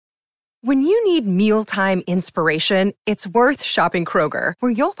When you need mealtime inspiration, it's worth shopping Kroger,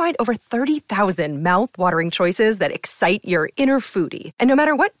 where you'll find over 30,000 mouth-watering choices that excite your inner foodie. And no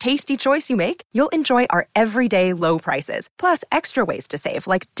matter what tasty choice you make, you'll enjoy our everyday low prices, plus extra ways to save,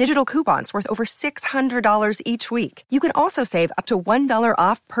 like digital coupons worth over $600 each week. You can also save up to $1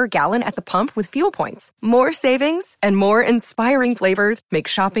 off per gallon at the pump with fuel points. More savings and more inspiring flavors make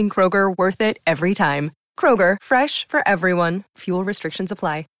shopping Kroger worth it every time. Kroger, fresh for everyone. Fuel restrictions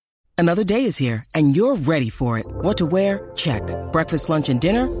apply. Another day is here, and you're ready for it. What to wear? Check. Breakfast, lunch, and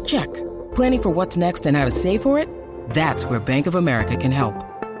dinner? Check. Planning for what's next and how to save for it? That's where Bank of America can help.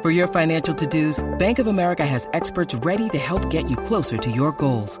 For your financial to-dos, Bank of America has experts ready to help get you closer to your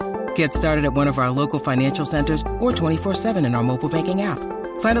goals. Get started at one of our local financial centers or 24/7 in our mobile banking app.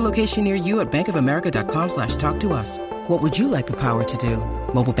 Find a location near you at bankofamerica.com/talktous. What would you like the power to do?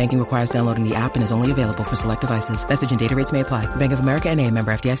 Mobile banking requires downloading the app and is only available for select devices. Message and data rates may apply. Bank of America N.A.,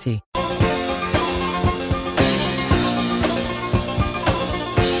 member FDIC.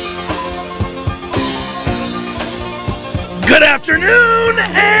 Good afternoon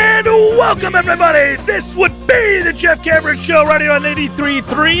and welcome, everybody. This would be the Jeff Cameron Show right here on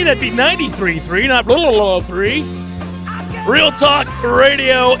 83.3. That'd be 93.3, not 3. Real Talk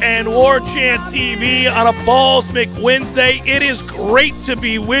Radio and War Chant TV on a Balls Wednesday. It is great to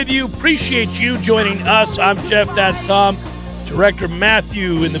be with you. Appreciate you joining us. I'm Jeff, that's Tom. Director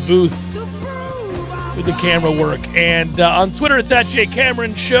Matthew in the booth with the camera work. And on Twitter, it's at J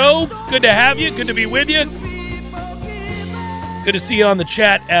Cameron Show. Good to have you. Good to be with you. Good to see you on the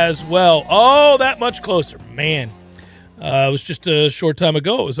chat as well. Oh, that much closer. Man, it was just a short time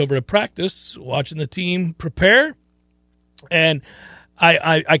ago. I was over at practice watching the team prepare. And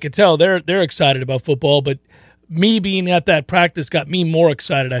I could tell they're excited about football, but me being at that practice got me more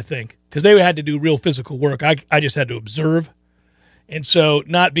excited, I think, because they had to do real physical work. I just had to observe. And so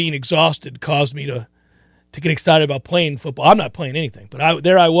not being exhausted caused me to get excited about playing football. I'm not playing anything, but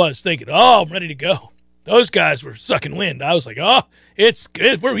there I was thinking, oh, I'm ready to go. Those guys were sucking wind. I was like, oh, it's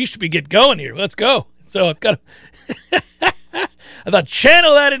good. We should be getting going here. Let's go. So I've got to I thought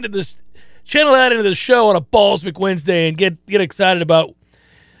channel that into the show on a Balls Wednesday and get excited about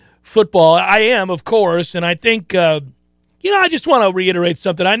football. I am, of course, and I think I just want to reiterate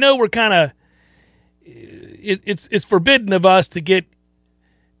something. I know we're kind of it's forbidden of us to get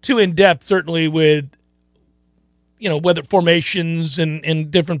too in depth, certainly with whether formations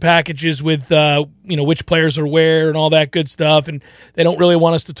and different packages with which players are where and all that good stuff, and they don't really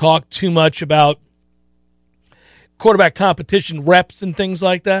want us to talk too much about quarterback competition reps and things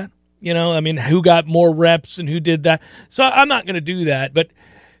like that. Who got more reps and who did that. So I'm not going to do that. But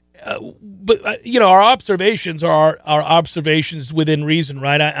our observations are our observations within reason,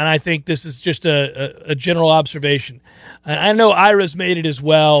 right? And I think this is just a general observation. And I know Ira's made it as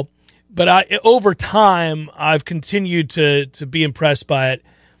well, but over time I've continued to be impressed by it.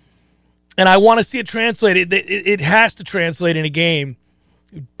 And I want to see it translated. It has to translate in a game,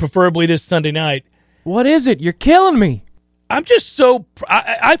 preferably this Sunday night. What is it? You're killing me. I'm just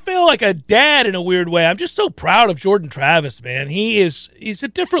I feel like a dad in a weird way. I'm just so proud of Jordan Travis, man. He's a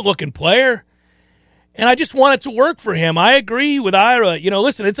different looking player, and I just want it to work for him. I agree with Ira.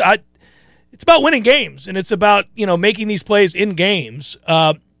 Listen, it's about winning games, and it's about making these plays in games.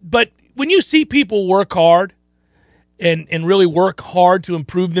 But when you see people work hard and really work hard to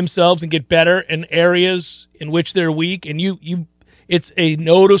improve themselves and get better in areas in which they're weak, and it's a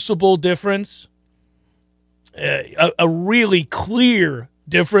noticeable difference. A really clear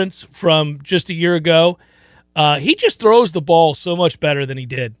difference from just a year ago. He just throws the ball so much better than he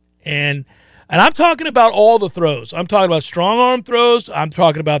did. And I'm talking about all the throws. I'm talking about strong arm throws. I'm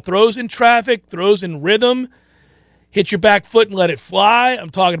talking about throws in traffic, throws in rhythm, hit your back foot and let it fly. I'm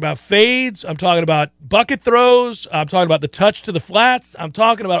talking about fades. I'm talking about bucket throws. I'm talking about the touch to the flats. I'm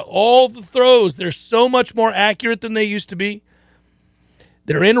talking about all the throws. They're so much more accurate than they used to be.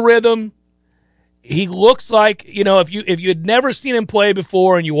 They're in rhythm. He looks like, if you had never seen him play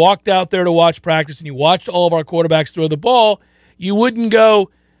before and you walked out there to watch practice and you watched all of our quarterbacks throw the ball, you wouldn't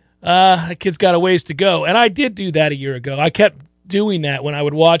go, that kid's got a ways to go. And I did do that a year ago. I kept doing that when I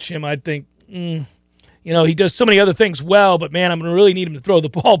would watch him. I'd think, he does so many other things well, but, man, I'm going to really need him to throw the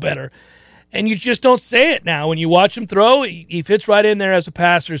ball better. And you just don't say it now. When you watch him throw, he fits right in there as a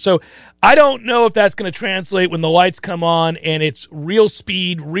passer. So I don't know if that's going to translate when the lights come on and it's real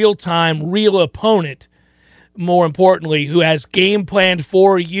speed, real time, real opponent, more importantly, who has game planned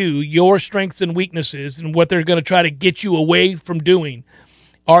for you, your strengths and weaknesses, and what they're going to try to get you away from doing.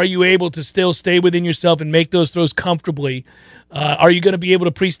 Are you able to still stay within yourself and make those throws comfortably? Are you going to be able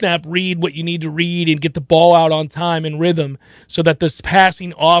to pre-snap read what you need to read and get the ball out on time and rhythm so that this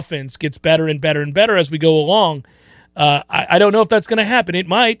passing offense gets better and better and better as we go along? I don't know if that's going to happen. It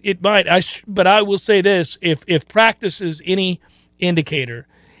might. But I will say this: if practice is any indicator,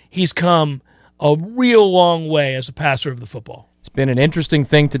 he's come a real long way as a passer of the football. It's been an interesting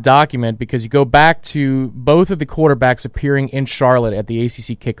thing to document because you go back to both of the quarterbacks appearing in Charlotte at the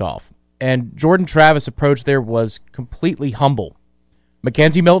ACC kickoff, and Jordan Travis' approach there was completely humble.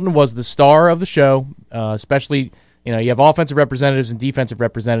 Mackenzie Milton was the star of the show, especially, you have offensive representatives and defensive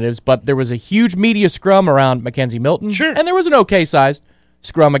representatives, but there was a huge media scrum around Mackenzie Milton, sure, and there was an okay-sized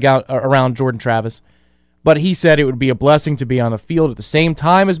scrum around Jordan Travis. But he said it would be a blessing to be on the field at the same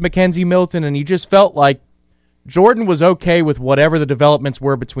time as Mackenzie Milton, and he just felt like Jordan was okay with whatever the developments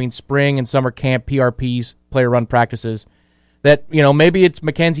were between spring and summer camp, PRPs, player-run practices, that, maybe it's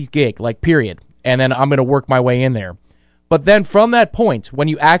Mackenzie's gig, period, and then I'm going to work my way in there. But then from that point, when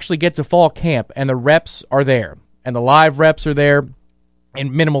you actually get to fall camp and the reps are there, and the live reps are there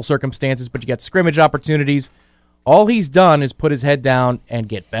in minimal circumstances, but you get scrimmage opportunities, all he's done is put his head down and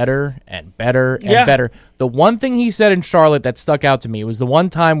get better and better and better. The one thing he said in Charlotte that stuck out to me was the one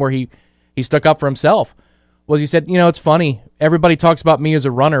time where he stuck up for himself. Was he said, it's funny, everybody talks about me as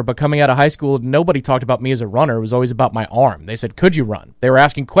a runner, but coming out of high school, nobody talked about me as a runner. It was always about my arm. They said, could you run? They were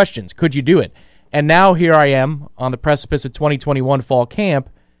asking questions. Could you do it? And now here I am on the precipice of 2021 fall camp,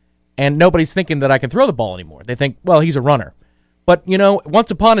 and nobody's thinking that I can throw the ball anymore. They think, well, he's a runner. But,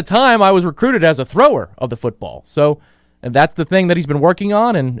 once upon a time, I was recruited as a thrower of the football. So and that's the thing that he's been working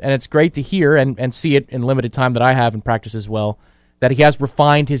on, and it's great to hear and see it in limited time that I have in practice as well, that he has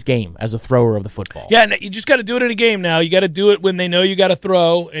refined his game as a thrower of the football. Yeah, you just got to do it in a game now. You got to do it when they know you got to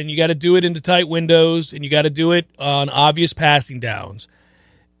throw, and you got to do it into tight windows, and you got to do it on obvious passing downs.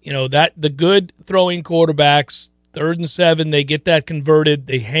 That the good throwing quarterbacks, 3rd and 7, they get that converted.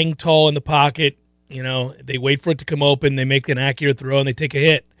 They hang tall in the pocket. They wait for it to come open. They make an accurate throw, and they take a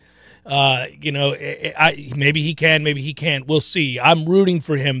hit. Maybe he can, maybe he can't. We'll see. I'm rooting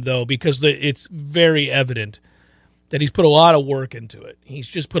for him, though, because it's very evident that he's put a lot of work into it. He's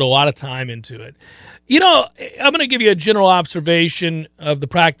just put a lot of time into it. I'm going to give you a general observation of the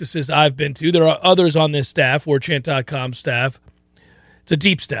practices I've been to. There are others on this staff, WarChant.com staff. It's a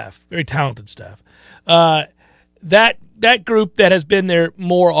deep staff, very talented staff. That group that has been there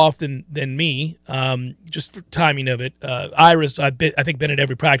more often than me, just for timing of it, Iris, I think, been at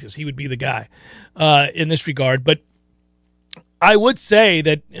every practice. He would be the guy in this regard. But I would say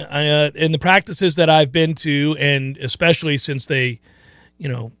that in the practices that I've been to, and especially since they,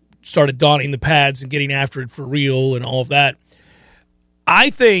 started donning the pads and getting after it for real and all of that, I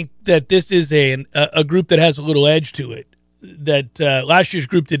think that this is a group that has a little edge to it that last year's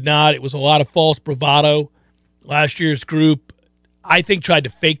group did not. It was a lot of false bravado. Last year's group, I think, tried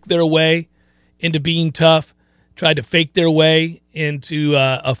to fake their way into being tough, tried to fake their way into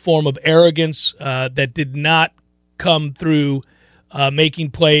a form of arrogance that did not come through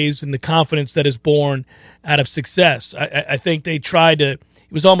making plays and the confidence that is born out of success. I think they tried to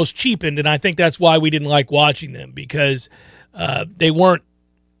 – it was almost cheapened, and I think that's why we didn't like watching them, because they weren't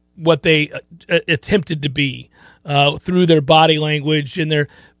what they attempted to be through their body language and their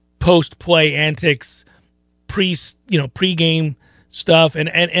post-play antics, pre-game stuff,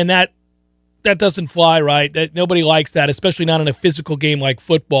 and that doesn't fly right. That nobody likes that, especially not in a physical game like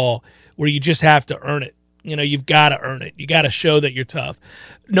football where you just have to earn it. You've got to earn it. You got to show that you're tough.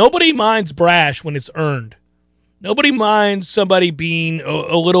 Nobody minds brash when it's earned. Nobody minds somebody being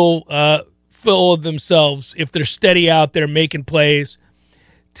a little full of themselves if they're steady out there making plays,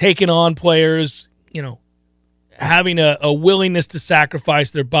 taking on players, having a willingness to sacrifice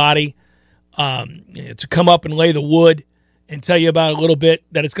their body, to come up and lay the wood and tell you about a little bit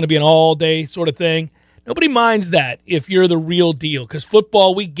that it's going to be an all-day sort of thing. Nobody minds that if you're the real deal, because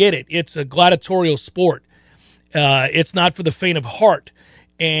football, we get it. It's a gladiatorial sport. It's not for the faint of heart,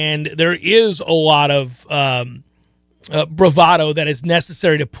 and there is a lot of bravado that is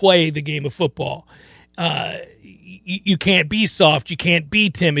necessary to play the game of football. You can't be soft. You can't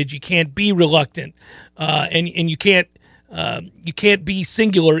be timid. You can't be reluctant, and you can't be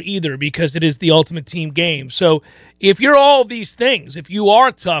singular either, because it is the ultimate team game. So if you're all of these things, if you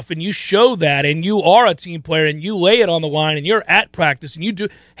are tough and you show that and you are a team player and you lay it on the line and you're at practice and you do,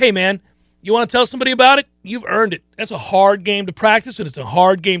 hey, man, you want to tell somebody about it? You've earned it. That's a hard game to practice, and it's a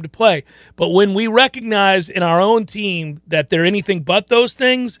hard game to play. But when we recognize in our own team that they're anything but those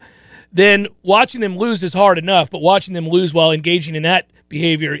things, then watching them lose is hard enough, but watching them lose while engaging in that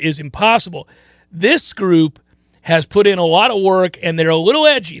behavior is impossible. This group has put in a lot of work, and they're a little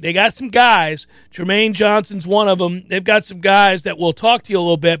edgy. They got some guys. Jermaine Johnson's one of them. They've got some guys that will talk to you a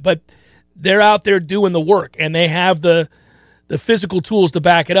little bit, but they're out there doing the work, and they have the physical tools to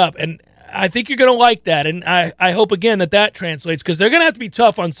back it up. And I think you're going to like that, and I hope, again, that translates, because they're going to have to be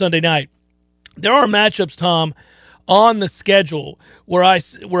tough on Sunday night. There are matchups, Tom, on the schedule where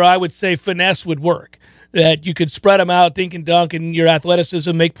I would say finesse would work, that you could spread them out, dink and dunk, and your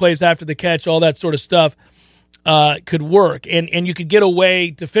athleticism, make plays after the catch, all that sort of stuff could work. And you could get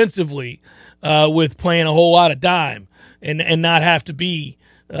away defensively with playing a whole lot of dime and not have to be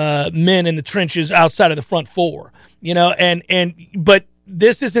men in the trenches outside of the front four. But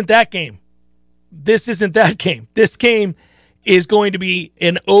this isn't that game. This game is going to be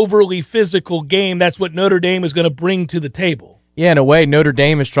an overly physical game. That's what Notre Dame is going to bring to the table. Yeah, in a way, Notre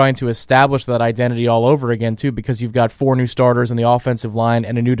Dame is trying to establish that identity all over again, too, because you've got 4 new starters in the offensive line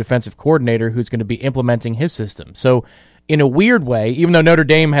and a new defensive coordinator who's going to be implementing his system. So, in a weird way, even though Notre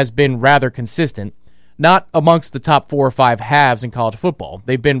Dame has been rather consistent, not amongst the top 4 or 5 halves in college football.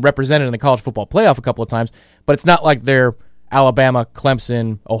 They've been represented in the college football playoff a couple of times, but it's not like they're Alabama,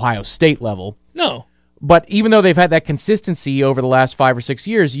 Clemson, Ohio State level. No. But even though they've had that consistency over the last 5 or 6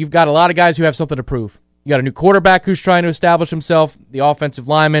 years, you've got a lot of guys who have something to prove. You got a new quarterback who's trying to establish himself, the offensive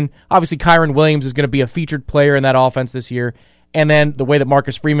lineman. Obviously, Kyron Williams is going to be a featured player in that offense this year. And then the way that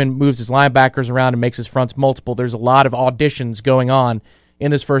Marcus Freeman moves his linebackers around and makes his fronts multiple, there's a lot of auditions going on in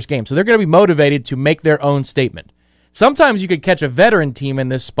this first game. So they're going to be motivated to make their own statement. Sometimes you could catch a veteran team in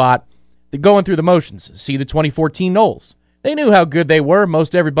this spot going through the motions. See the 2014 Noles. They knew how good they were.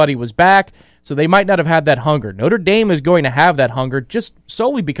 Most everybody was back, so they might not have had that hunger. Notre Dame is going to have that hunger just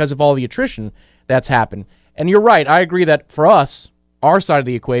solely because of all the attrition that's happened. And you're right. I agree that for us, our side of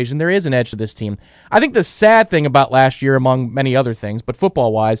the equation, there is an edge to this team. I think the sad thing about last year, among many other things, but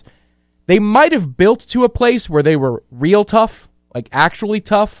football-wise, they might have built to a place where they were real tough, like actually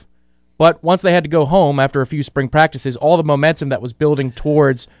tough, but once they had to go home after a few spring practices, all the momentum that was building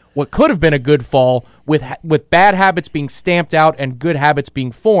towards what could have been a good fall with bad habits being stamped out and good habits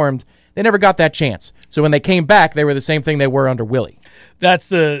being formed, they never got that chance. So when they came back, they were the same thing they were under Willie. That's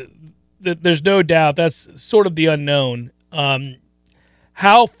there's no doubt. That's sort of the unknown.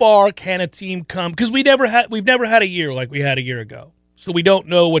 How far can a team come? Because we've never had a year like we had a year ago, so we don't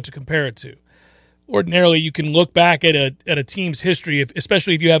know what to compare it to. Ordinarily, you can look back at a team's history,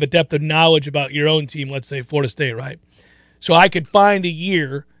 especially if you have a depth of knowledge about your own team. Let's say Florida State, right? So I could find a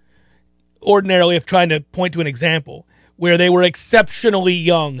year, ordinarily, if trying to point to an example, where they were exceptionally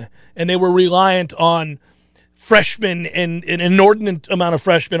young and they were reliant on freshmen and an inordinate amount of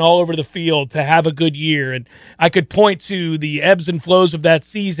freshmen all over the field to have a good year. And I could point to the ebbs and flows of that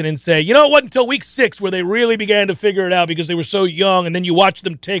season and say, it wasn't until week 6 where they really began to figure it out because they were so young, and then you watch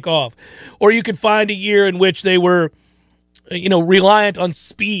them take off. Or you could find a year in which they were reliant on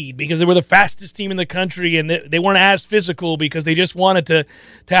speed because they were the fastest team in the country, and they weren't as physical because they just wanted to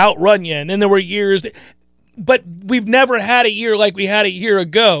outrun you. And then there were years but we've never had a year like we had a year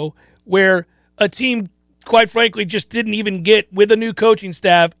ago where a team, quite frankly, just didn't even get, with a new coaching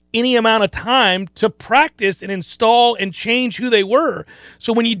staff, any amount of time to practice and install and change who they were.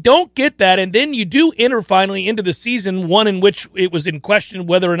 So when you don't get that, and then you do enter finally into the season, one in which it was in question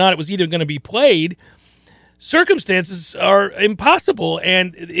whether or not it was either going to be played, circumstances are impossible,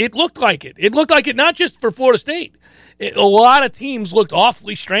 and it looked like it. It looked like it not just for Florida State. A lot of teams looked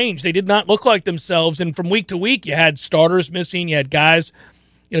awfully strange. They did not look like themselves, and from week to week, you had starters missing, you had guys.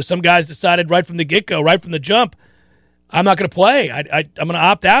 Some guys decided right from the get-go, right from the jump, I'm not going to play. I'm going to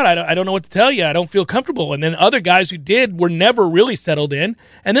opt out. I don't know what to tell you. I don't feel comfortable. And then other guys who did were never really settled in.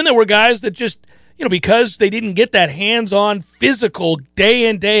 And then there were guys that just, because they didn't get that hands-on, physical, day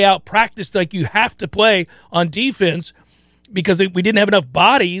in, day out practice like you have to play on defense because we didn't have enough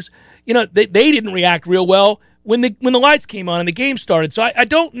bodies, they didn't react real well when the lights came on and the game started. So I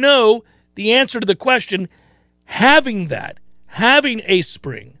don't know the answer to the question. Having a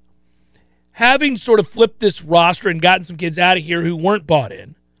spring, having sort of flipped this roster and gotten some kids out of here who weren't bought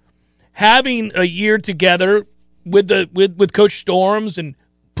in, having a year together with Coach Storms and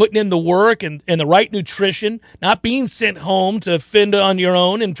putting in the work and the right nutrition, not being sent home to fend on your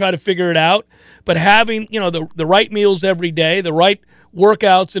own and try to figure it out, but having the right meals every day, the right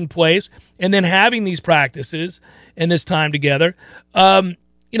workouts in place, and then having these practices and this time together.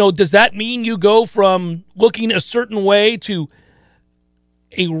 Does that mean you go from looking a certain way to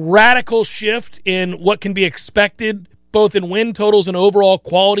a radical shift in what can be expected, both in win totals and overall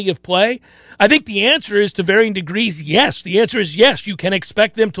quality of play? I think the answer is, to varying degrees, yes. The answer is yes. You can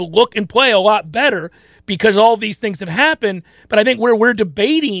expect them to look and play a lot better because all of these things have happened. But I think where we're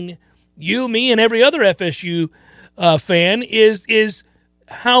debating, you, me, and every other FSU fan is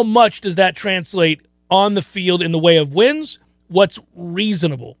how much does that translate on the field in the way of wins? What's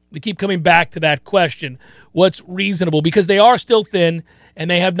reasonable? We keep coming back to that question. What's reasonable? Because they are still thin,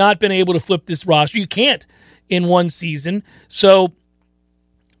 and they have not been able to flip this roster. You can't in one season. So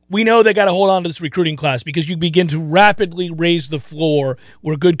we know they got to hold on to this recruiting class because you begin to rapidly raise the floor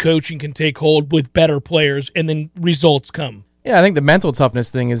where good coaching can take hold with better players, and then results come. Yeah, I think the mental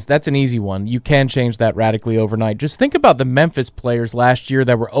toughness thing that's an easy one. You can change that radically overnight. Just think about the Memphis players last year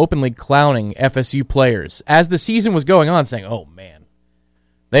that were openly clowning FSU players as the season was going on, saying, oh, man,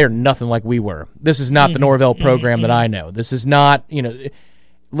 they are nothing like we were. This is not the Norvell program that I know. This is not,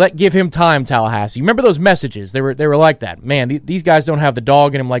 give him time, Tallahassee. Remember those messages? They were like that. Man, these guys don't have the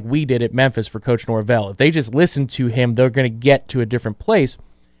dog in them like we did at Memphis for Coach Norvell. If they just listen to him, they're going to get to a different place.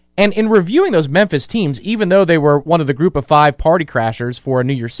 And in reviewing those Memphis teams, even though they were one of the group of 5 party crashers for a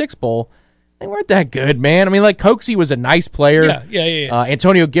New Year's Six Bowl, they weren't that good, man. I mean, like, Coxie was a nice player. Yeah.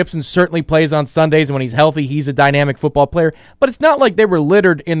 Antonio Gibson certainly plays on Sundays, and when he's healthy, he's a dynamic football player. But it's not like they were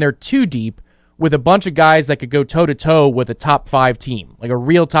littered in their two deep with a bunch of guys that could go toe-to-toe with a top 5 team, like a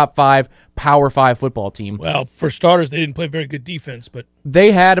real top 5, Power 5 football team. Well, for starters, they didn't play very good defense, but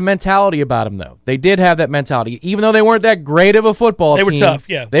they had a mentality about them, though. They did have that mentality. Even though they weren't that great of a football team. They were tough,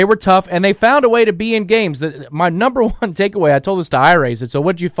 yeah. They were tough, and they found a way to be in games. My number one takeaway, I told this to Ira, I said, so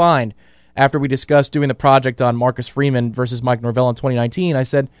what'd you find after we discussed doing the project on Marcus Freeman versus Mike Norvell in 2019? I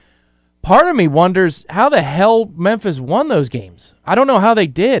said, part of me wonders how the hell Memphis won those games. I don't know how they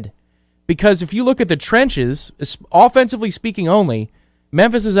did. Because if you look at the trenches, offensively speaking only,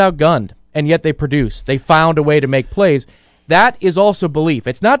 Memphis is outgunned, and yet they produce. They found a way to make plays. That is also belief.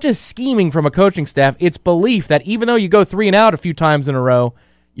 It's not just scheming from a coaching staff. It's belief that even though you go 3 and out a few times in a row,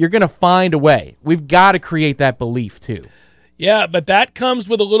 you're going to find a way. We've got to create that belief, too. Yeah, but that comes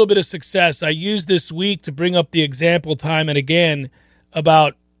with a little bit of success. I used this week to bring up the example time and again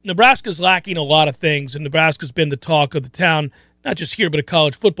about Nebraska's lacking a lot of things, and Nebraska's been the talk of the town, not just here, but at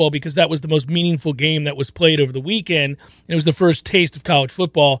college football, because that was the most meaningful game that was played over the weekend. It was the first taste of college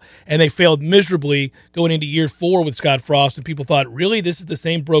football, and they failed miserably going into year 4 with Scott Frost, and people thought, really, this is the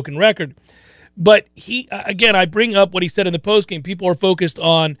same broken record? But I bring up what he said in the postgame. People are focused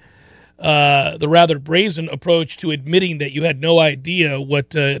on the rather brazen approach to admitting that you had no idea what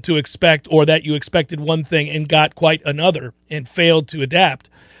to expect, or that you expected one thing and got quite another and failed to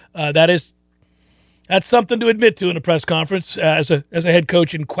adapt. That's something to admit to in a press conference as a head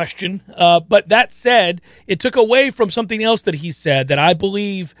coach in question. But that said, it took away from something else that he said that I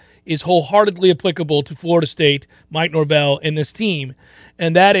believe is wholeheartedly applicable to Florida State, Mike Norvell, and this team,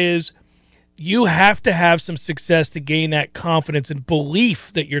 and that is you have to have some success to gain that confidence and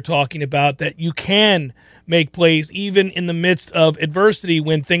belief that you're talking about, that you can make plays even in the midst of adversity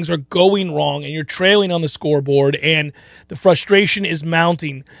when things are going wrong and you're trailing on the scoreboard and the frustration is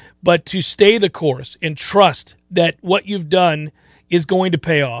mounting. But to stay the course and trust that what you've done is going to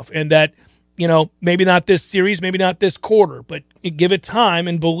pay off, and that, maybe not this series, maybe not this quarter, but give it time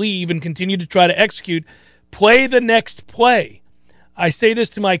and believe and continue to try to execute. Play the next play. I say this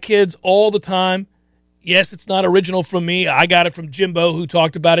to my kids all the time. Yes, it's not original from me. I got it from Jimbo, who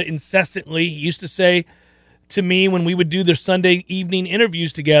talked about it incessantly. He used to say to me when we would do their Sunday evening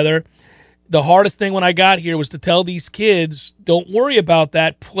interviews together, the hardest thing when I got here was to tell these kids, don't worry about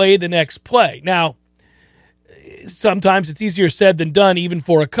that, play the next play. Now, sometimes it's easier said than done, even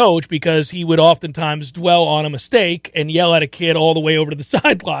for a coach, because he would oftentimes dwell on a mistake and yell at a kid all the way over to the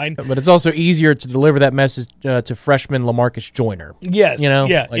sideline. But it's also easier to deliver that message to freshman LaMarcus Joyner. Yes.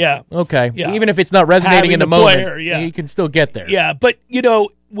 Okay. Yeah. Even if it's not resonating in the moment, you can still get there. Yeah, but,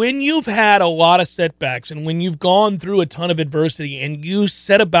 when you've had a lot of setbacks and when you've gone through a ton of adversity and you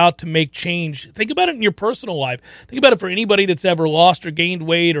set about to make change, think about it in your personal life. Think about it for anybody that's ever lost or gained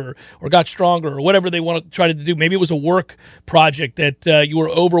weight or got stronger or whatever they want to try to do. Maybe it was a work project that you were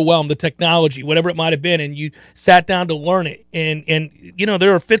overwhelmed, the technology, whatever it might have been, and you sat down to learn it. And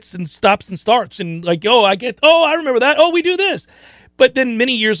there are fits and stops and starts and I remember that. Oh, we do this. But then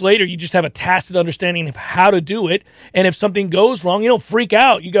many years later, you just have a tacit understanding of how to do it. And if something goes wrong, you don't freak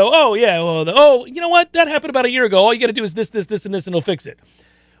out. You go, oh, yeah, you know what? That happened about a year ago. All you got to do is this, and this, and it'll fix it.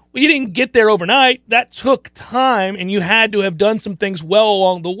 Well, you didn't get there overnight. That took time, and you had to have done some things well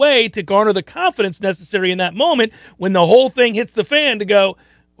along the way to garner the confidence necessary in that moment when the whole thing hits the fan to go,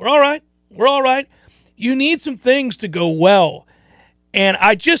 we're all right. You need some things to go well. And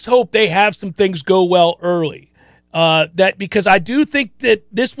I just hope they have some things go well early. Because I do think that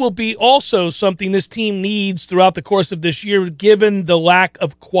this will be also something this team needs throughout the course of this year, given the lack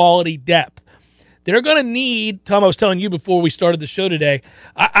of quality depth. They're going to need, Tom, I was telling you before we started the show today,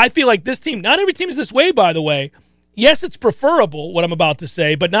 I feel like this team, not every team is this way, by the way, yes, it's preferable, what I'm about to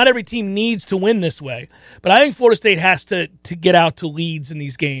say, but not every team needs to win this way. But I think Florida State has to get out to leads in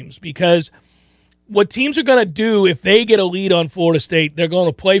these games, because what teams are going to do if they get a lead on Florida State, they're going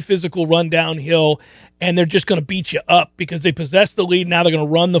to play physical, run downhill, and they're just going to beat you up because they possess the lead. Now they're going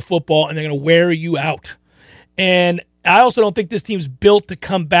to run the football, and they're going to wear you out. And I also don't think this team's built to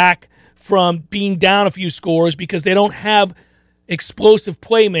come back from being down a few scores because they don't have explosive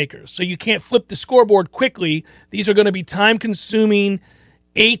playmakers. So you can't flip the scoreboard quickly. These are going to be time-consuming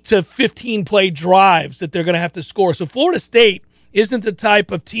 8 to 15 play drives that they're going to have to score. So Florida State isn't the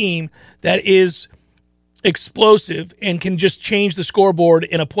type of team that is explosive and can just change the scoreboard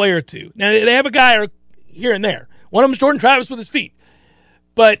in a play or two. Now, they have a guy here and there. One of them is Jordan Travis with his feet.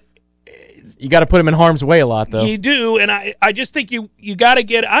 But you got to put him in harm's way a lot, though. You do, and I just think you got to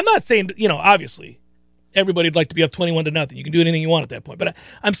get – I'm not saying, obviously everybody would like to be up 21-0. You can do anything you want at that point. But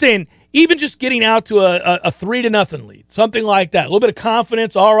I'm saying even just getting out to a 3-0 lead, something like that, a little bit of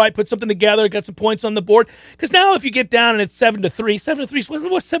confidence, all right, put something together, got some points on the board. Because now if you get down and it's 7-3, 7-3,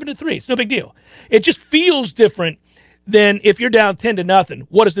 what's 7-3? It's no big deal. It just feels different than if you're down 10-0.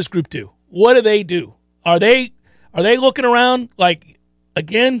 What does this group do? What do they do? Are they looking around like,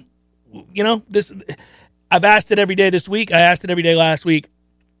 again, this? I've asked it every day this week. I asked it every day last week.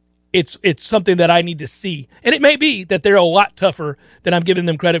 It's something that I need to see. And it may be that they're a lot tougher than I'm giving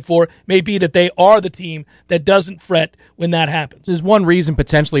them credit for. It may be that they are the team that doesn't fret when that happens. There's one reason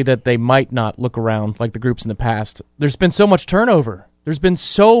potentially that they might not look around like the groups in the past. There's been so much turnover. There's been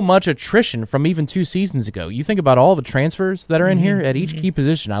so much attrition from even 2 seasons ago. You think about all the transfers that are in here at each key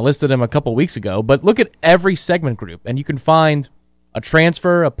position. I listed them a couple weeks ago, but look at every segment group, and you can find a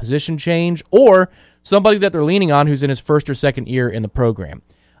transfer, a position change, or somebody that they're leaning on who's in his first or second year in the program.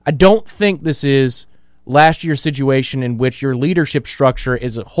 I don't think this is last year's situation in which your leadership structure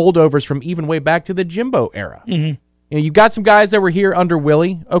is holdovers from even way back to the Jimbo era. You've got some guys that were here under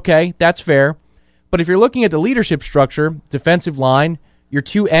Willie. Okay, that's fair. But if you're looking at the leadership structure, defensive line, your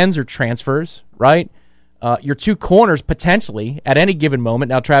 2 ends are transfers, right? Your 2 corners, potentially, at any given moment,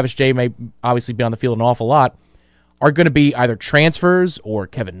 now Travis J may obviously be on the field an awful lot, are going to be either transfers or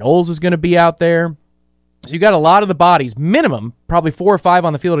Kevin Knowles is going to be out there. So you got a lot of the bodies, minimum, probably 4 or 5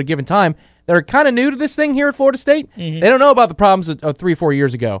 on the field at a given time, that are kind of new to this thing here at Florida State. They don't know about the problems of 3 or 4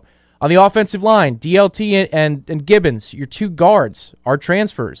 years ago. On the offensive line, DLT and Gibbons, your 2 guards are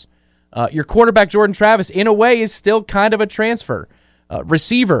transfers. Your quarterback, Jordan Travis, in a way, is still kind of a transfer.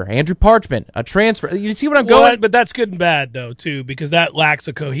 Receiver, Andrew Parchment, a transfer. You see what I'm going? But that's good and bad, though, too, because that lacks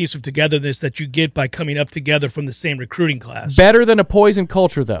a cohesive togetherness that you get by coming up together from the same recruiting class. Better than a poisoned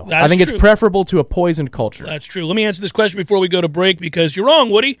culture, though. I think it's preferable to a poisoned culture. That's true. Let me answer this question before we go to break, because you're wrong,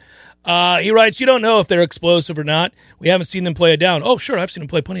 Woody. He writes, you don't know if they're explosive or not. We haven't seen them play a down. Oh, sure, I've seen them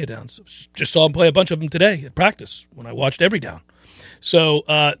play plenty of downs. Just saw them play a bunch of them today at practice when I watched every down. So,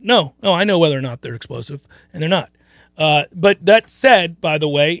 no, I know whether or not they're explosive, and they're not. But that said, by the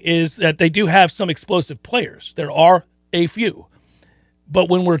way, is that they do have some explosive players. There are a few. But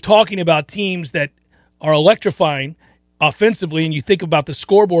when we're talking about teams that are electrifying offensively, and you think about the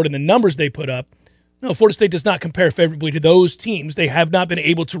scoreboard and the numbers they put up, no, Florida State does not compare favorably to those teams. They have not been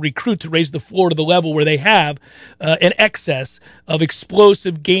able to recruit to raise the floor to the level where they have an excess of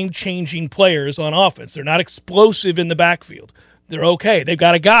explosive, game-changing players on offense. They're not explosive in the backfield. They're okay. They've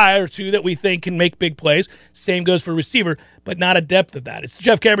got a guy or two that we think can make big plays. Same goes for receiver, but not a depth of that. It's the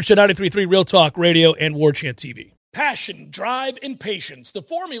Jeff Cameron Show, 93.3 Real Talk Radio and War Chant TV. Passion, drive, and patience. The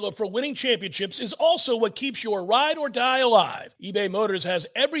formula for winning championships is also what keeps your ride or die alive. eBay Motors has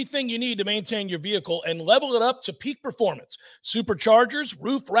everything you need to maintain your vehicle and level it up to peak performance. Superchargers,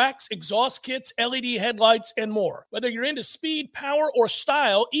 roof racks, exhaust kits, LED headlights, and more. Whether you're into speed, power, or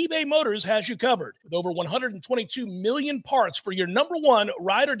style, eBay Motors has you covered. With over 122 million parts for your number one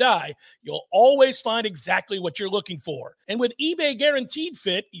ride or die, you'll always find exactly what you're looking for. And with eBay Guaranteed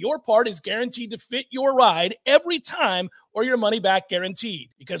Fit, your part is guaranteed to fit your ride every time, or your money back guaranteed.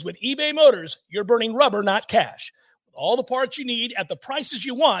 Because with eBay Motors, you're burning rubber, not cash. With all the parts you need at the prices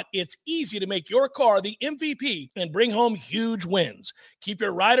you want, it's easy to make your car the MVP and bring home huge wins. Keep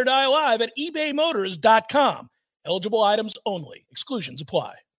your ride or die alive at ebaymotors.com. Eligible items only. Exclusions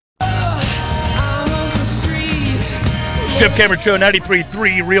apply. Jeff Cameron Show,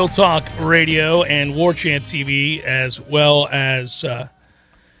 93.3 Real Talk Radio and War Chant TV, as well as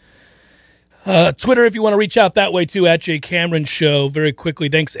Twitter, if you want to reach out that way, too, at J. Cameron Show. Very quickly,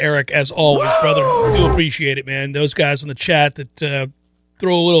 thanks, Eric, as always, brother. I do appreciate it, man. Those guys in the chat that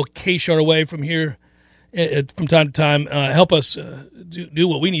throw a little cash our way from here from time to time help us do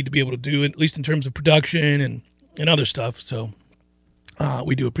what we need to be able to do, at least in terms of production and other stuff. So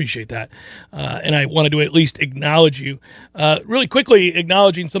We do appreciate that. And I wanted to at least acknowledge you. Really quickly,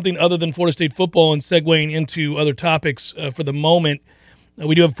 acknowledging something other than Florida State football and segueing into other topics for the moment.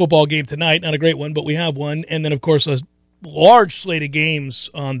 We do have a football game tonight, not a great one, but we have one. And then, of course, a large slate of games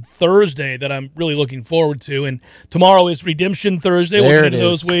on Thursday that I'm really looking forward to. And tomorrow is Redemption Thursday. There we'll it is.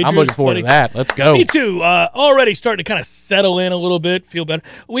 those wagers, I'm looking forward to that. Let's go. Me too. Already starting to kind of settle in a little bit, feel better.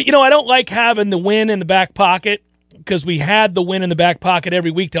 I don't like having the win in the back pocket, because we had the win in the back pocket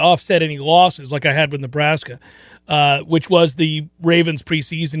every week to offset any losses like I had with Nebraska, which was the Ravens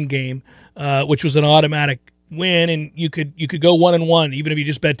preseason game, which was an automatic win, and you could go 1-1 even if you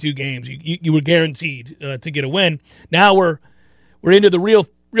just bet 2 games. You were guaranteed to get a win. Now we're into the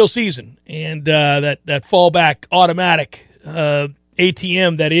real season, and that fallback automatic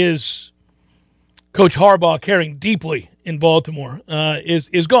ATM that is Coach Harbaugh caring deeply in Baltimore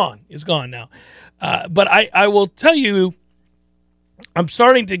is gone. Is gone now. But I will tell you, I'm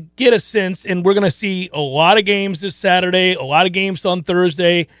starting to get a sense, and we're going to see a lot of games this Saturday, a lot of games on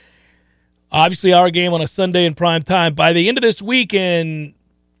Thursday, obviously our game on a Sunday in prime time. By the end of this weekend,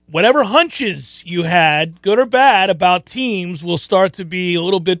 whatever hunches you had, good or bad, about teams will start to be a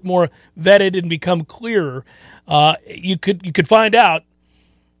little bit more vetted and become clearer. You could find out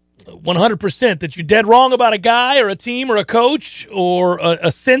 100% that you're dead wrong about a guy or a team or a coach or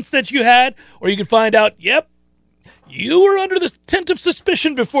a sense that you had, or you could find out, yep, you were under the tent of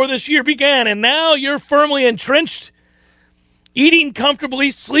suspicion before this year began, and now you're firmly entrenched, eating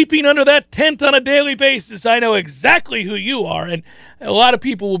comfortably, sleeping under that tent on a daily basis. I know exactly who you are, and a lot of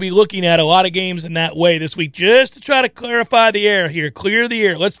people will be looking at a lot of games in that way this week just to try to clarify the air here, clear the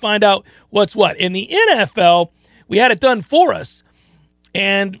air. Let's find out what's what. In the NFL, we had it done for us.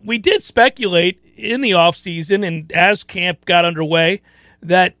 And we did speculate in the offseason and as camp got underway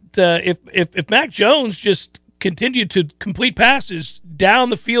that if Mac Jones just continued to complete passes down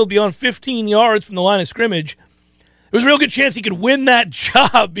the field beyond 15 yards from the line of scrimmage, there was a real good chance he could win that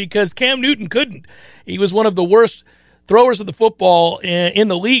job because Cam Newton couldn't. He was one of the worst throwers of the football in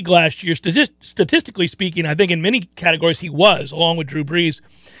the league last year. Statistically speaking, I think in many categories he was, along with Drew Brees.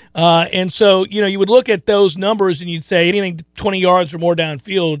 And so, you would look at those numbers and you'd say anything 20 yards or more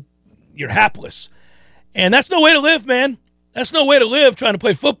downfield, you're hapless. And that's no way to live, man. That's no way to live trying to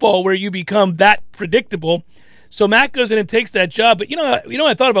play football where you become that predictable. So Mac goes in and takes that job. But what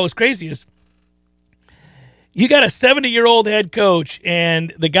I thought about was crazy is you got a 70-year-old head coach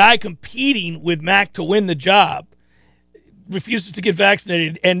and the guy competing with Mac to win the job refuses to get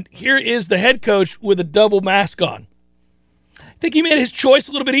vaccinated. And here is the head coach with a double mask on. Think he made his choice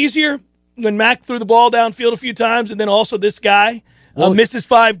a little bit easier when Mac threw the ball downfield a few times, and then also this guy misses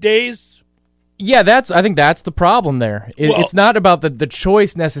 5 days? Yeah, I think that's the problem there. It's not about the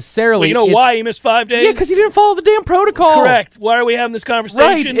choice necessarily. Well, why he missed 5 days? Yeah, because he didn't follow the damn protocol. Correct. Why are we having this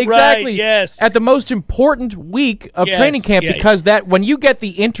conversation? Right, exactly. Right, yes. At the most important week of training camp, because that when you get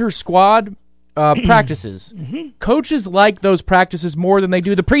the inter-squad practices, coaches like those practices more than they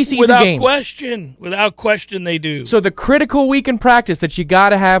do the preseason games. Without question, they do. So the critical week in practice that you got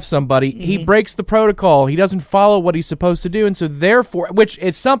to have somebody, he breaks the protocol. He doesn't follow what he's supposed to do, and so therefore, which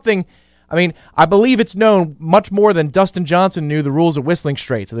it's something. I mean, I believe it's known much more than Dustin Johnson knew the rules of whistling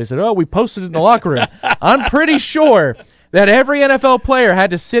straight. So they said, we posted it in the locker room. I'm pretty sure that every NFL player had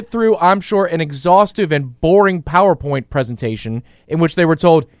to sit through, I'm sure, an exhaustive and boring PowerPoint presentation in which they were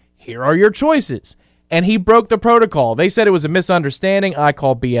told, here are your choices. And he broke the protocol. They said it was a misunderstanding. I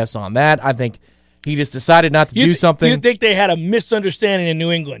call BS on that. I think he just decided not to do something. You think they had a misunderstanding in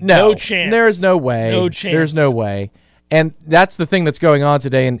New England? No chance. There's no way. No chance. There's no way. And that's the thing that's going on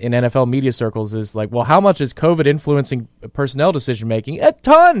today in NFL media circles is like, well, how much is COVID influencing personnel decision-making? A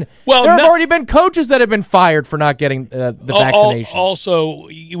ton. Well, there have already been coaches that have been fired for not getting the vaccinations. Also,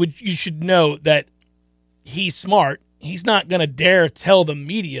 you should know that he's smart. He's not going to dare tell the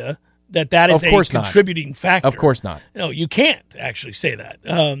media that is a contributing factor. Of course not. No, you can't actually say that.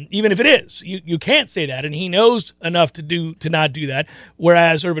 Even if it is, you can't say that, and he knows enough to not do that.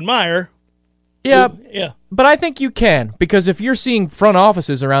 Whereas Urban Meyer, yeah, but I think you can, because if you're seeing front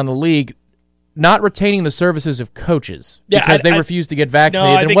offices around the league not retaining the services of coaches because they refuse to get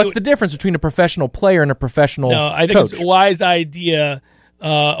vaccinated, then what's the difference between a professional player and a professional coach? No, I think it's a wise idea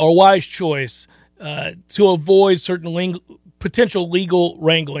or wise choice to avoid certain potential legal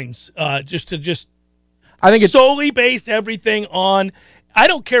wranglings, I think solely base everything on. I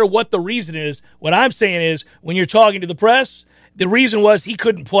don't care what the reason is. What I'm saying is, when you're talking to the press, the reason was he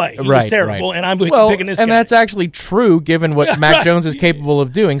couldn't play. He was terrible, and I'm picking this guy. And that's actually true, given what Mac Jones is capable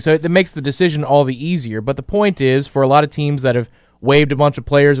of doing. So it makes the decision all the easier. But the point is, for a lot of teams that have waived a bunch of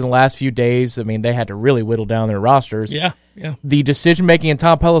players in the last few days. I mean, they had to really whittle down their rosters. Yeah. The decision-making, and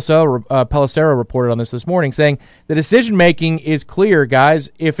Tom Pelissero reported on this morning, saying the decision-making is clear,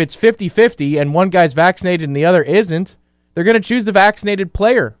 guys. If it's 50-50 and one guy's vaccinated and the other isn't, they're going to choose the vaccinated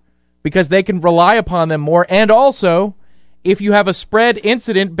player because they can rely upon them more. And also, if you have a spread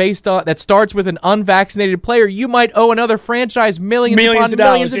incident based on that starts with an unvaccinated player, you might owe another franchise millions of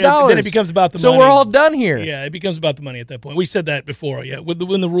dollars. Then it becomes about the money. So we're all done here. Yeah, it becomes about the money at that point. We said that before. Yeah,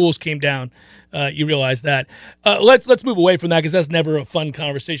 when the rules came down, you realize that. Let's move away from that because that's never a fun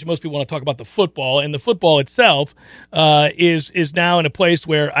conversation. Most people want to talk about the football, and the football itself is now in a place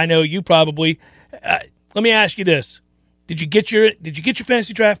where I know you probably. Let me ask you this: Did you get your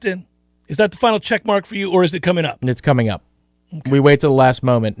fantasy draft in? Is that the final check mark for you, or is it coming up? It's coming up. Okay. We wait till the last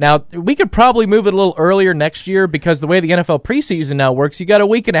moment. Now, we could probably move it a little earlier next year because the way the NFL preseason now works, you got a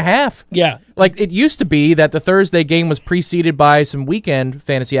week and a half. Yeah. Like, it used to be that the Thursday game was preceded by some weekend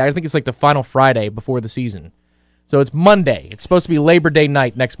fantasy. I think it's like the final Friday before the season. So it's Monday. It's supposed to be Labor Day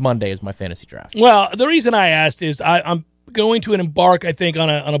night. Next Monday is my fantasy draft. Well, the reason I asked is I'm going to embark, I think, on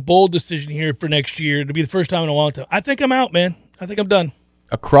a bold decision here for next year. It'll be the first time in a long time. I think I'm out, man. I think I'm done.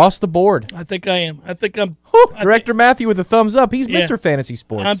 Across the board. I think I am. I think I'm... Director Matthew with a thumbs up. He's Mr. Fantasy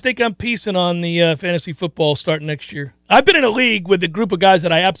Sports. I think I'm piecing on the fantasy football starting next year. I've been in a league with a group of guys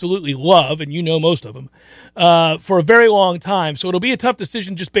that I absolutely love, and you know most of them, for a very long time. So it'll be a tough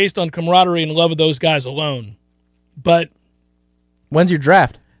decision just based on camaraderie and love of those guys alone. But... When's your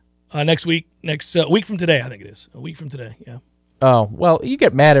draft? Next week. Next week from today, I think it is. A week from today, yeah. Oh, well, you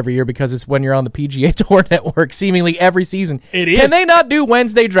get mad every year because it's when you're on the PGA Tour Network seemingly every season. It is. Can they not do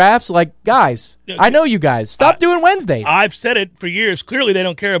Wednesday drafts? Like, guys, I know you guys. Stop doing Wednesdays. I've said it for years. Clearly, they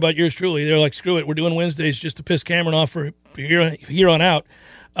don't care about yours truly. They're like, screw it. We're doing Wednesdays just to piss Cameron off for here on out.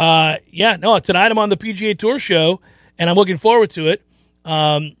 Tonight I'm on the PGA Tour show, and I'm looking forward to it.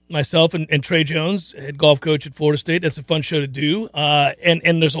 Myself and Trey Jones, head golf coach at Florida State. That's a fun show to do.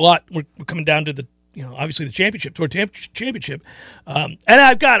 And there's a lot. We're coming down to the obviously the championship, tour championship. And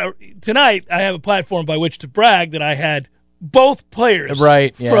I've got tonight I have a platform by which to brag that I had both players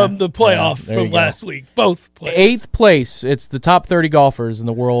from the playoff from last week. Both players. 8th place. It's the top 30 golfers in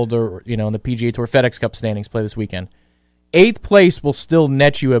the world or, in the PGA Tour FedEx Cup standings play this weekend. 8th place will still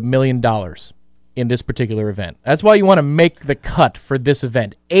net you $1 million in this particular event. That's why you want to make the cut for this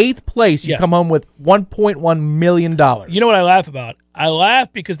event. 8th place, you come home with $1.1 million. You know what I laugh about? I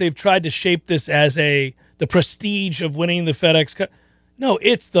laugh because they've tried to shape this as the prestige of winning the FedEx Cup. No,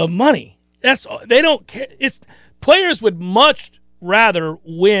 it's the money. They don't care. Players would much rather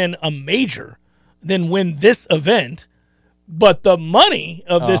win a major than win this event. But the money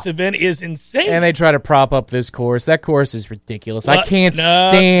of this event is insane. And they try to prop up this course. That course is ridiculous. I can't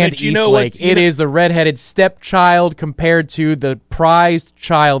stand East Lake. It is the redheaded stepchild compared to the prized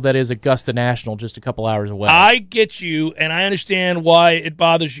child that is Augusta National just a couple hours away. I get you, and I understand why it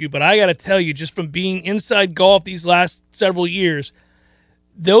bothers you, but I got to tell you, just from being inside golf these last several years,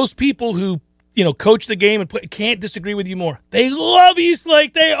 those people who coach the game and can't disagree with you more. They love East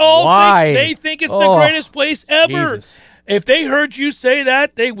Lake. They all think it's the greatest place ever. Jesus. If they heard you say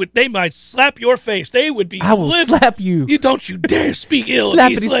that, they might slap your face. They would be. I will slap you. You don't you dare speak ill.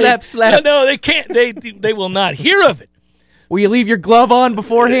 Slappity slap. No, they can't. They will not hear of it. Will you leave your glove on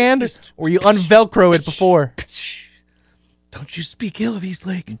beforehand, or you unvelcro it before? Don't you speak ill of East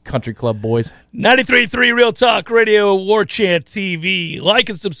Lake. Country Club boys. 93.3 Real Talk Radio, War Chant TV. Like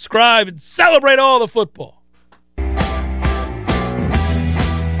and subscribe and celebrate all the football.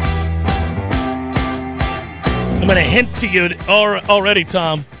 I'm going to hint to you already,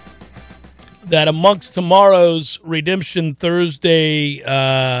 Tom, that amongst tomorrow's Redemption Thursday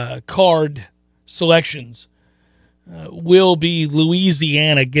card selections will be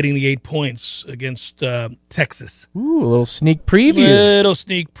Louisiana getting the 8 points against Texas. Ooh, a little sneak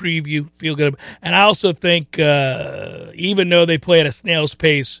preview. Feel good. And I also think even though they play at a snail's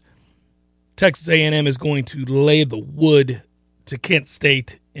pace, Texas A&M is going to lay the wood to Kent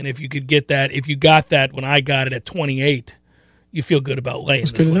State. And if you got that when I got it at 28, you feel good about laying.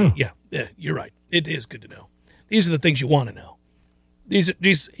 It's good to know. Yeah, you're right. It is good to know. These are the things you want to know.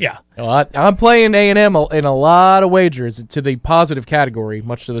 Well, I'm playing A&M in a lot of wagers to the positive category,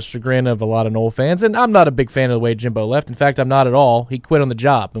 much to the chagrin of a lot of Noel fans. And I'm not a big fan of the way Jimbo left. In fact, I'm not at all. He quit on the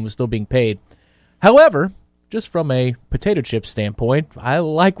job and was still being paid. However, just from a potato chip standpoint, I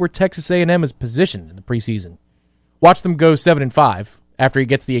like where Texas A&M is positioned in the preseason. Watch them go 7-5 after he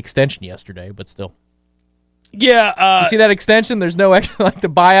gets the extension yesterday, but still. Yeah. You see that extension? There's no extra. Like the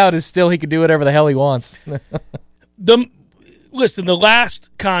buyout is still he can do whatever the hell he wants. Listen, the last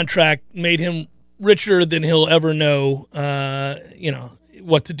contract made him richer than he'll ever know,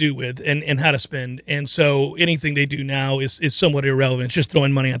 what to do with and how to spend. And so anything they do now is somewhat irrelevant. It's just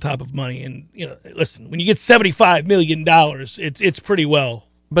throwing money on top of money. And, listen, when you get $75 million, it's pretty well.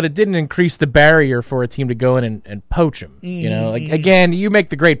 But it didn't increase the barrier for a team to go in and poach him. Again, you make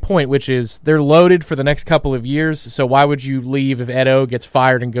the great point, which is they're loaded for the next couple of years. So why would you leave if Ed O gets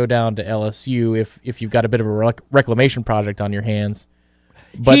fired and go down to LSU if you've got a bit of a reclamation project on your hands?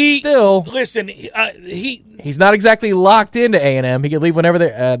 But still, listen, he's not exactly locked into A&M. He can leave whenever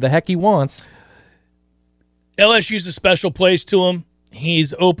the heck he wants. LSU's a special place to him.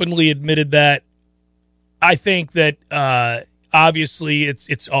 He's openly admitted that. I think that obviously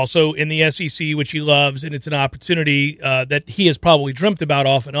it's also in the SEC, which he loves, and it's an opportunity that he has probably dreamt about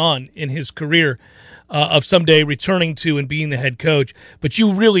off and on in his career of someday returning to and being the head coach. But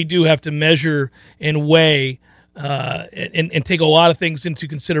you really do have to measure and weigh and take a lot of things into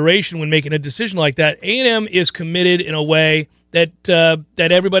consideration when making a decision like that. A&M is committed in a way that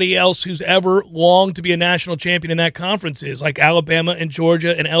everybody else who's ever longed to be a national champion in that conference is, like Alabama and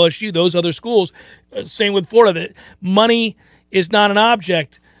Georgia and LSU, those other schools. Same with Florida. That money is not an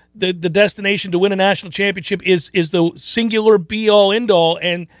object. The destination to win a national championship is the singular be-all, end-all,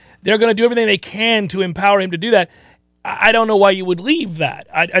 and they're going to do everything they can to empower him to do that. I don't know why you would leave that.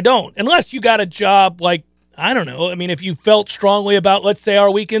 I don't. Unless you got a job like, I don't know. I mean, if you felt strongly about, let's say, our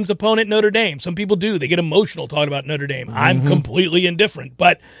weekend's opponent, Notre Dame. Some people do. They get emotional talking about Notre Dame. Mm-hmm. I'm completely indifferent.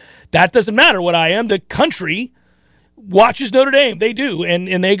 But that doesn't matter what I am. The country watches Notre Dame. They do,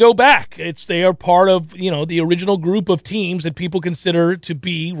 and they go back. They are part of, the original group of teams that people consider to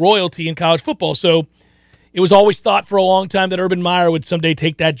be royalty in college football. So it was always thought for a long time that Urban Meyer would someday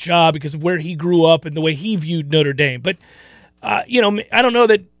take that job because of where he grew up and the way he viewed Notre Dame. But, I don't know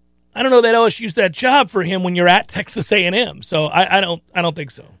that LSU's that job for him when you're at Texas A&M. So I don't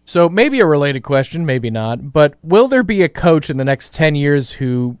think so. So maybe a related question, maybe not. But will there be a coach in the next 10 years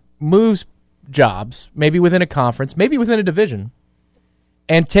who moves jobs, maybe within a conference, maybe within a division,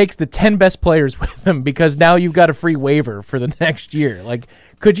 and takes the 10 best players with them because now you've got a free waiver for the next year? Like,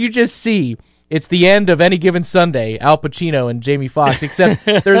 could you just see it's the end of Any Given Sunday, Al Pacino and Jamie Foxx, except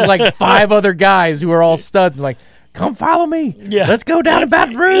there's like 5 other guys who are all studs and like, come follow me. Yeah. Let's go down to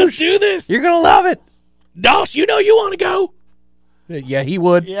Baton Rouge. Let's do this. You're going to love it. Doss, you want to go? Yeah, he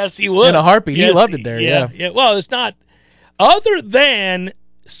would. Yes, he would. In a heartbeat. Yes, he loved it there. Yeah. Well, it's not, other than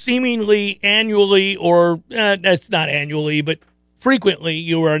seemingly annually, or it's not annually, but frequently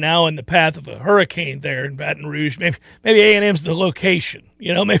you are now in the path of a hurricane there in Baton Rouge. Maybe A&M's the location.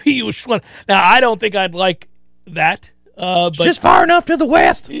 Maybe you just want. Now, I don't think I'd like that. But it's just far enough to the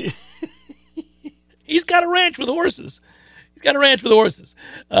west. He's got a ranch with horses.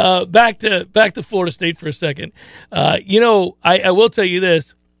 Back to Florida State for a second. I will tell you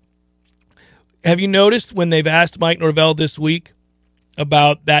this. Have you noticed when they've asked Mike Norvell this week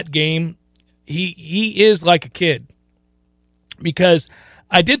about that game, he is like a kid. Because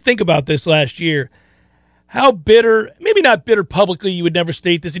I did think about this last year. How bitter, maybe not bitter publicly, you would never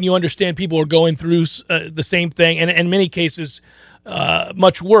state this, and you understand people are going through the same thing, and in many cases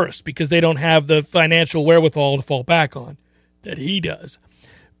much worse because they don't have the financial wherewithal to fall back on that he does.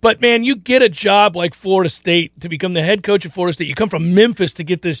 But, man, you get a job like Florida State to become the head coach of Florida State. You come from Memphis to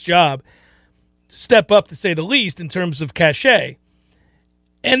get this job. Step up, to say the least, in terms of cachet.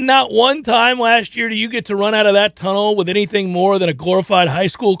 And not one time last year do you get to run out of that tunnel with anything more than a glorified high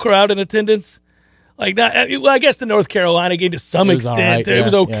school crowd in attendance. Like, I guess the North Carolina game to some extent. It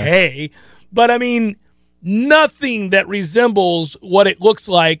was okay. Yeah. But, I mean, nothing that resembles what it looks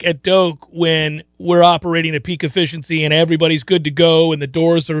like at Doak when we're operating at peak efficiency and everybody's good to go and the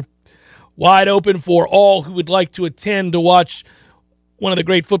doors are wide open for all who would like to attend to watch one of the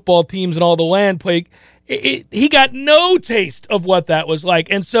great football teams in all the land play. He got no taste of what that was like.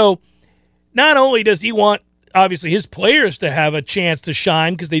 And so not only does he want, obviously, his players to have a chance to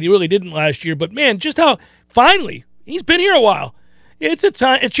shine because they really didn't last year, but, man, just how finally, he's been here a while. It's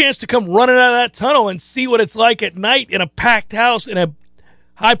a chance to come running out of that tunnel and see what it's like at night in a packed house in a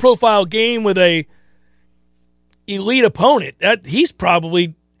high-profile game with a elite opponent. He's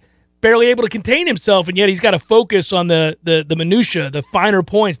probably barely able to contain himself, and yet he's got to focus on the minutia, the finer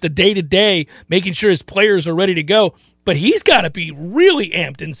points, the day-to-day, making sure his players are ready to go. But he's got to be really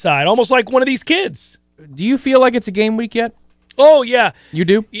amped inside, almost like one of these kids. Do you feel like it's a game week yet? Oh, yeah. You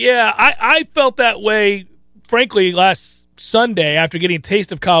do? Yeah, I felt that way, frankly, last Sunday after getting a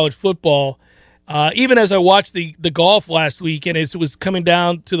taste of college football. Even as I watched the golf last week, and as it was coming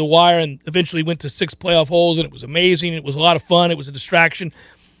down to the wire and eventually went to 6 playoff holes, and it was amazing. It was a lot of fun. It was a distraction.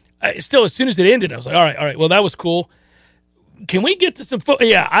 Still, as soon as it ended, I was like, all right, well, that was cool. Can we get to some football?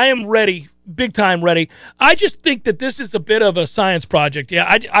 Yeah, I am ready big time ready. I just think that this is a bit of a science project.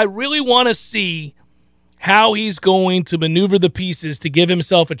 Yeah, I really want to see how he's going to maneuver the pieces to give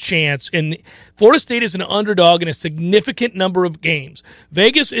himself a chance. And Florida State is an underdog in a significant number of games.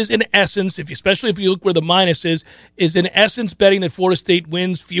 Vegas is, in essence, especially if you look where the minus is in essence betting that Florida State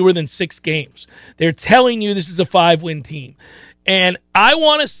wins fewer than 6 games. They're telling you this is a 5-win team. And I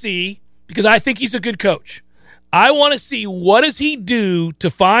want to see, because I think he's a good coach, I want to see what does he do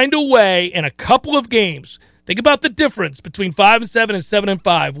to find a way in a couple of games. Think about the difference between 5-7 and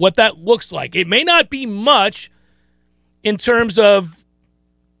 7-5, what that looks like. It may not be much in terms of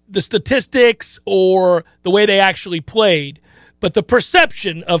the statistics or the way they actually played, but the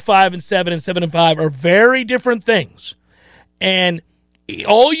perception of 5-7 and 7-5 are very different things. And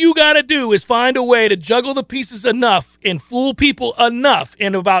all you got to do is find a way to juggle the pieces enough and fool people enough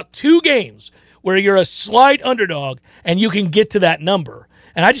in about 2 games where you're a slight underdog and you can get to that number.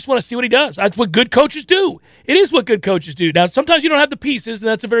 And I just want to see what he does. That's what good coaches do. It is what good coaches do. Now, sometimes you don't have the pieces, and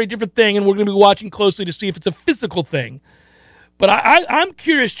that's a very different thing, and we're going to be watching closely to see if it's a physical thing. But I'm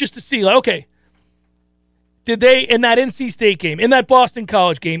curious just to see, like, okay, did they, in that NC State game, in that Boston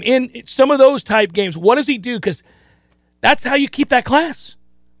College game, in some of those type games, what does he do? Because that's how you keep that class.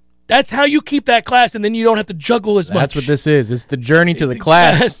 That's how you keep that class, and then you don't have to juggle as much. That's what this is. It's the journey to the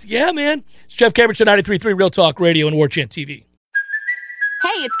class. Yeah, man. It's Jeff Cameron, 93.3 Real Talk Radio and War Chant TV.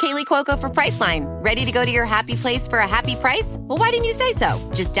 Hey, it's Kaylee Cuoco for Priceline. Ready to go to your happy place for a happy price? Well, why didn't you say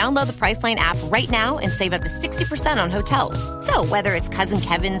so? Just download the Priceline app right now and save up to 60% on hotels. So whether it's Cousin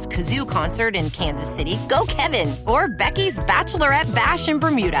Kevin's Kazoo Concert in Kansas City, go Kevin, or Becky's Bachelorette Bash in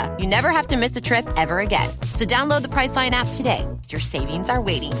Bermuda, you never have to miss a trip ever again. So download the Priceline app today. Your savings are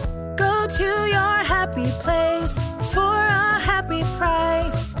waiting. Go to your happy place for a happy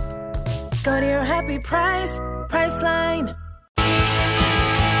price. Go to your happy price, Priceline.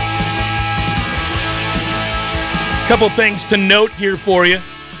 Couple things to note here for you.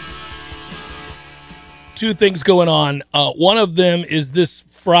 2 things going on. One of them is this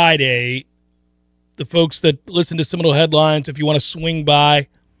Friday. The folks that listen to Seminole Headlines, if you want to swing by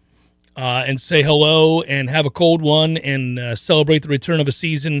and say hello and have a cold one and celebrate the return of a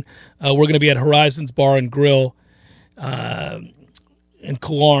season, we're going to be at Horizons Bar and Grill in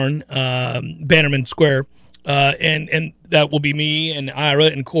Killearn, Bannerman Square. And that will be me and Ira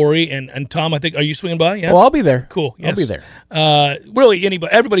and Corey and Tom. I think, are you swinging by? Yeah. Well, I'll be there. Cool. Yes. I'll be there. Really,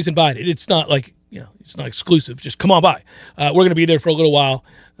 everybody's invited. It's not like, it's not exclusive. Just come on by. We're going to be there for a little while.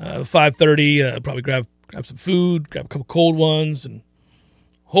 5:30. Probably grab some food, grab a couple cold ones, and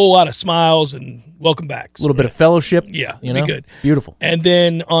a whole lot of smiles and welcome back. A little bit of fellowship. Yeah, it'll be good. Beautiful. And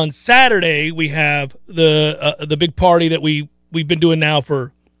then on Saturday we have the big party that we've been doing now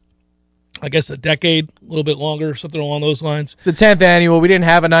for, I guess, a decade, a little bit longer, something along those lines. It's the 10th annual. We didn't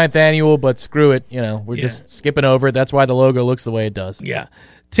have a 9th annual, but screw it. We're just skipping over it. That's why the logo looks the way it does. Yeah.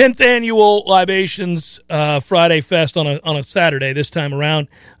 10th annual Libations Friday Fest on a Saturday this time around,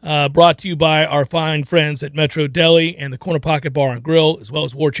 brought to you by our fine friends at Metro Deli and the Corner Pocket Bar and Grill, as well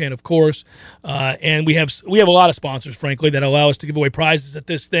as War Chant, of course. And we have a lot of sponsors, frankly, that allow us to give away prizes at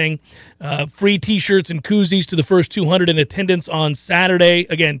this thing. Free T-shirts and koozies to the first 200 in attendance on Saturday.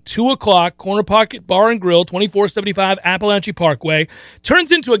 Again, 2 o'clock, Corner Pocket Bar and Grill, 2475 Appalachian Parkway.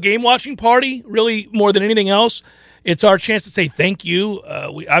 Turns into a game-watching party, really, more than anything else. It's our chance to say thank you.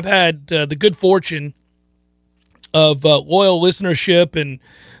 I've had the good fortune of loyal listenership and,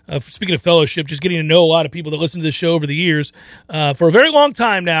 speaking of fellowship, just getting to know a lot of people that listen to the show over the years for a very long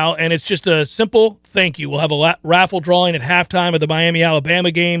time now, and it's just a simple thank you. We'll have a raffle drawing at halftime of the Miami-Alabama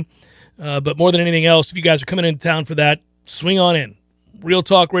game, but more than anything else, if you guys are coming into town for that, swing on in. Real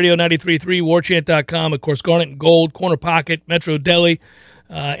Talk Radio 93.3, warchant.com, of course, Garnet and Gold, Corner Pocket, Metro Deli.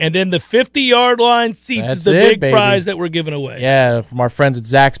 And then the 50-yard line seats is the big prize that we're giving away. Yeah, from our friends at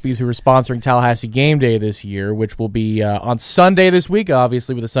Zaxby's who are sponsoring Tallahassee Game Day this year, which will be on Sunday this week,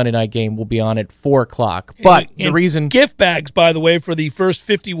 obviously, with the Sunday night game. We'll be on at 4 o'clock. But and the reason... gift bags, by the way, for the first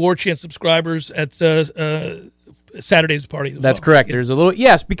 50 War Chant subscribers at Saturday's party. That's correct. Yeah. There's a little...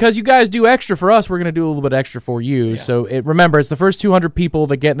 Yes, because you guys do extra for us, we're going to do a little bit extra for you. Yeah. So remember, it's the first 200 people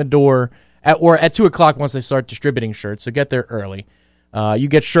that get in the door at 2 o'clock once they start distributing shirts, so get there early. You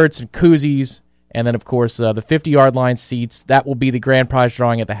get shirts and koozies, and then, of course, the 50-yard line seats. That will be the grand prize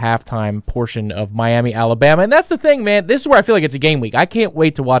drawing at the halftime portion of Miami-Alabama. And that's the thing, man. This is where I feel like it's a game week. I can't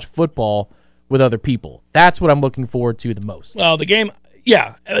wait to watch football with other people. That's what I'm looking forward to the most. Well, the game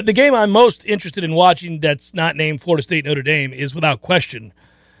I'm most interested in watching that's not named Florida State Notre Dame is, without question,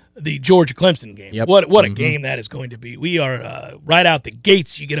 the Georgia-Clemson game. Yep. What a game that is going to be. We are right out the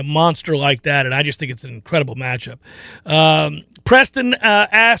gates. You get a monster like that, and I just think it's an incredible matchup. Preston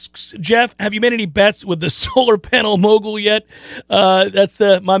asks, Jeff, have you made any bets with the solar panel mogul yet? That's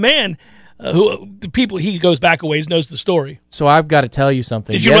my man. He goes back a ways, knows the story. So I've got to tell you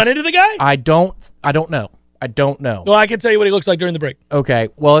something. Did you run into the guy? I don't know. Well, I can tell you what he looks like during the break. Okay.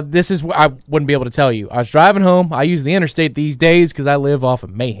 Well, this is what I wouldn't be able to tell you. I was driving home. I use the interstate these days because I live off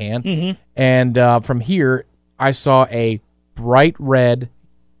of Mahan. And from here, I saw a bright red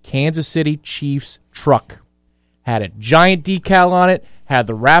Kansas City Chiefs truck. Had a giant decal on it. Had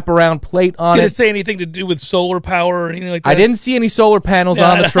the wraparound plate on it. Did it say anything to do with solar power or anything like that? I didn't see any solar panels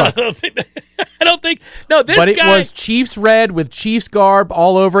on the truck. I don't think. No, this but guy. It was Chiefs red with Chiefs garb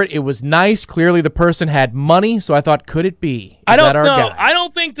all over it. It was nice. Clearly, the person had money, so I thought, could it be? I don't know. I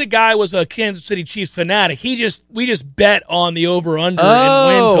don't think the guy was a Kansas City Chiefs fanatic. We just bet on the over/under and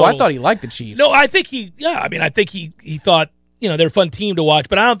win totals. I thought he liked the Chiefs. No, I think he. Yeah, I mean, I think he thought they're a fun team to watch,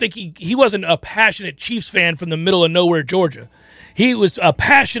 but I don't think he wasn't a passionate Chiefs fan from the middle of nowhere, Georgia. He was a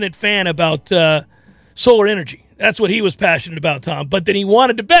passionate fan about solar energy. That's what he was passionate about, Tom. But then he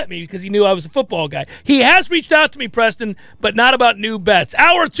wanted to bet me because he knew I was a football guy. He has reached out to me, Preston, but not about new bets.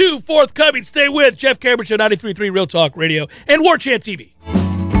 Hour 2 forthcoming. Stay with Jeff Cameron Show, 93.3 Real Talk Radio and War Chant TV.